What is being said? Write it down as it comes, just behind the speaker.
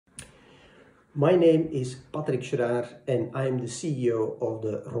My name is Gerard and I'm the CEO of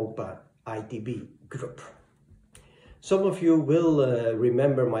the Rompa ITB Group. Some of you will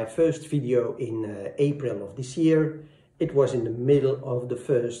remember my first video in April of this year. It was in the middle of the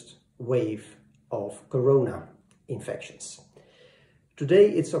first wave of corona infections. Today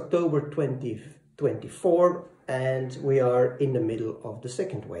it's October 2024 and we are in the middle of the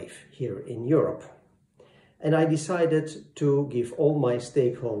second wave here in Europe. And I decided to give all my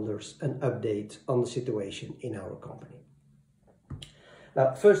stakeholders an update on the situation in our company.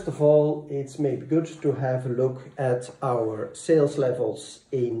 Now, first of all, it's maybe good to have a look at our sales levels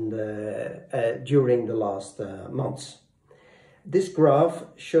during the last months. This graph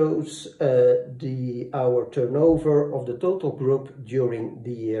shows our turnover of the total group during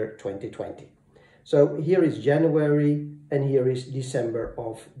the year 2020. So here is January and here is December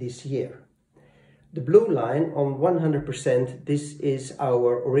of this year. The blue line on 100%, this is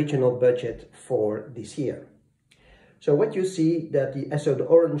our original budget for this year. So what you see the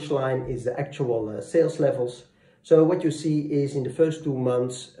orange line is the actual sales levels. So what you see is in the first 2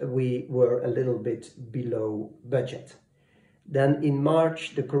 months, we were a little bit below budget. Then in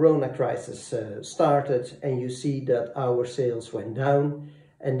March, the corona crisis started and you see that our sales went down.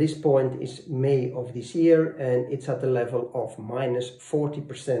 And this point is May of this year and it's at the level of minus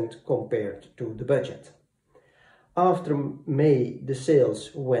 40% compared to the budget. After May, the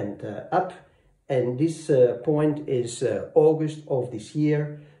sales went up and this point is August of this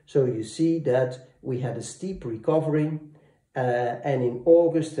year. So you see that we had a steep recovery and in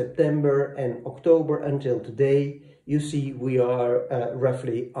August, September and October until today, you see we are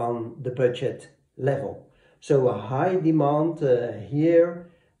roughly on the budget level. So a high demand here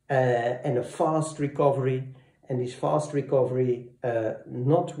and a fast recovery. And this fast recovery,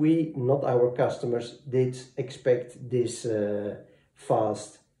 not our customers, did expect this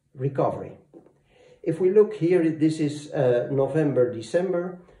fast recovery. If we look here, this is November,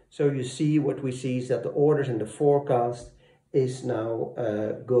 December. So you see what we see is that the orders and the forecast is now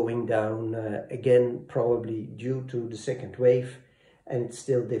going down again, probably due to the second wave. And it's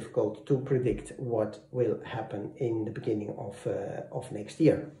still difficult to predict what will happen in the beginning of next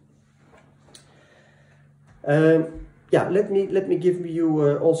year. Let me give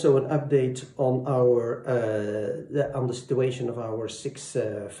you also an update on the situation of our 6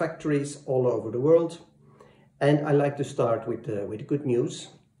 factories all over the world. And I like to start with good news.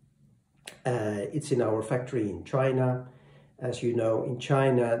 It's in our factory in China. As you know, in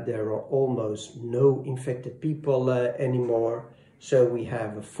China there are almost no infected people anymore. So we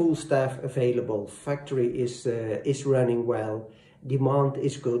have a full staff available, factory is running well, demand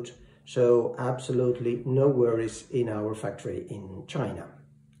is good, so absolutely no worries in our factory in China.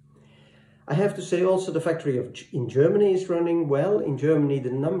 I have to say also the factory in Germany is running well. In Germany the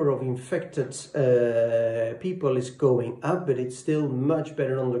number of infected people is going up, but it's still much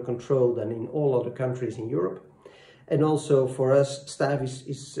better under control than in all other countries in Europe. And also for us, staff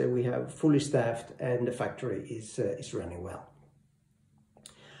we have fully staffed and the factory is running well.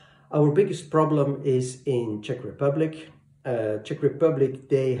 Our biggest problem is in Czech Republic. Czech Republic,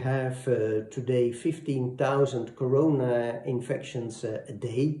 they have today 15,000 corona infections a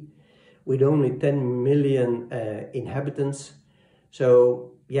day with only 10 million inhabitants.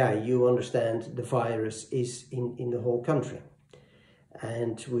 So yeah, you understand the virus is in the whole country.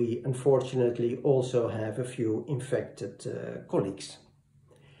 And we unfortunately also have a few infected colleagues.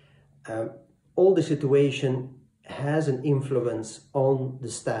 All the situation has an influence on the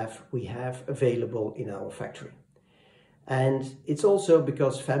staff we have available in our factory. And it's also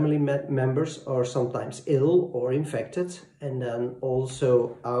because family members are sometimes ill or infected, and then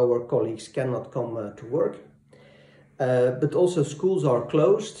also our colleagues cannot come to work. But also schools are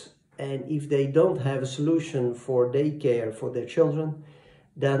closed, and if they don't have a solution for daycare for their children,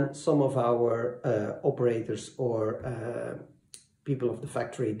 then some of our operators or people of the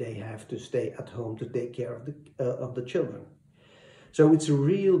factory, they have to stay at home to take care of the children. So it's a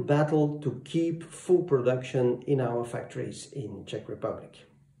real battle to keep full production in our factories in Czech Republic.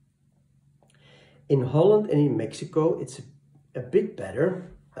 In Holland and in Mexico, it's a bit better.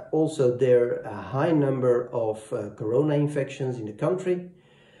 Also, there are a high number of corona infections in the country.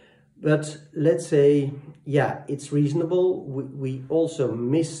 But let's say, yeah, it's reasonable. We also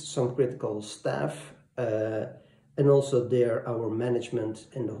miss some critical staff. And also there, our management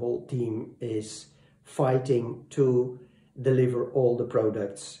and the whole team is fighting to deliver all the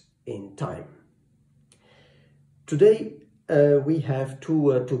products in time. Today, we have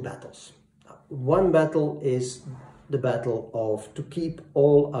two battles. One battle is the battle of to keep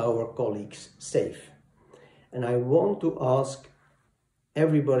all our colleagues safe. And I want to ask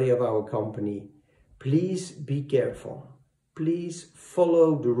everybody of our company, please be careful. Please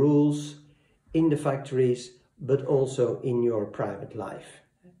follow the rules in the factories, but also in your private life.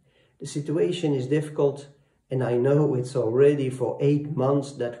 The situation is difficult, and I know it's already for 8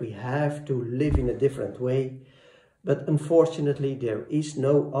 months that we have to live in a different way, but unfortunately there is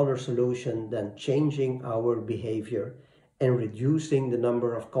no other solution than changing our behavior and reducing the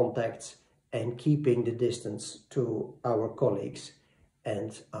number of contacts and keeping the distance to our colleagues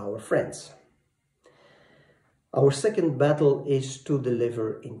and our friends. Our second battle is to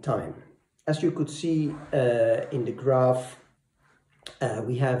deliver in time. As you could see in the graph,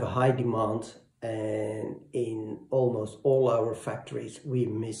 we have a high demand, and in almost all our factories we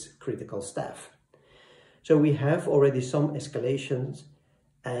miss critical staff. So we have already some escalations,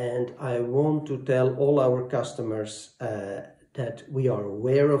 and I want to tell all our customers that we are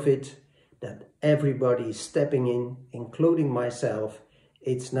aware of it, that everybody is stepping in, including myself.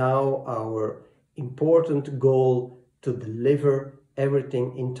 It's now our important goal to deliver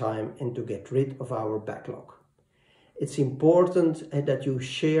everything in time and to get rid of our backlog. It's important that you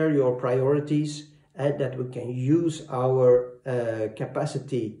share your priorities and that we can use our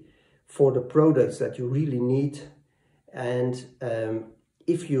capacity for the products that you really need. And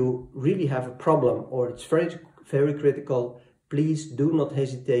if you really have a problem or it's very critical, please do not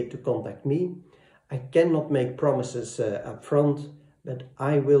hesitate to contact me. I cannot make promises up front, but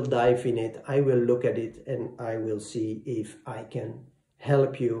I will dive in it, I will look at it, and I will see if I can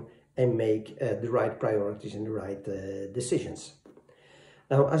help you and make the right priorities and the right decisions.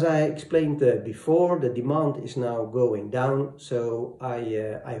 Now, as I explained before, the demand is now going down, so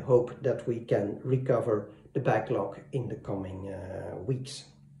I hope that we can recover the backlog in the coming weeks.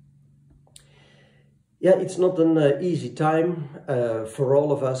 Yeah, it's not an easy time for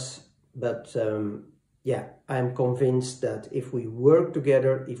all of us, but yeah, I'm convinced that if we work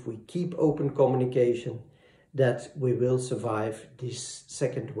together, if we keep open communication, that we will survive this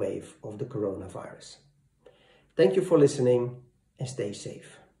second wave of the coronavirus. Thank you for listening and stay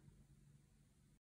safe.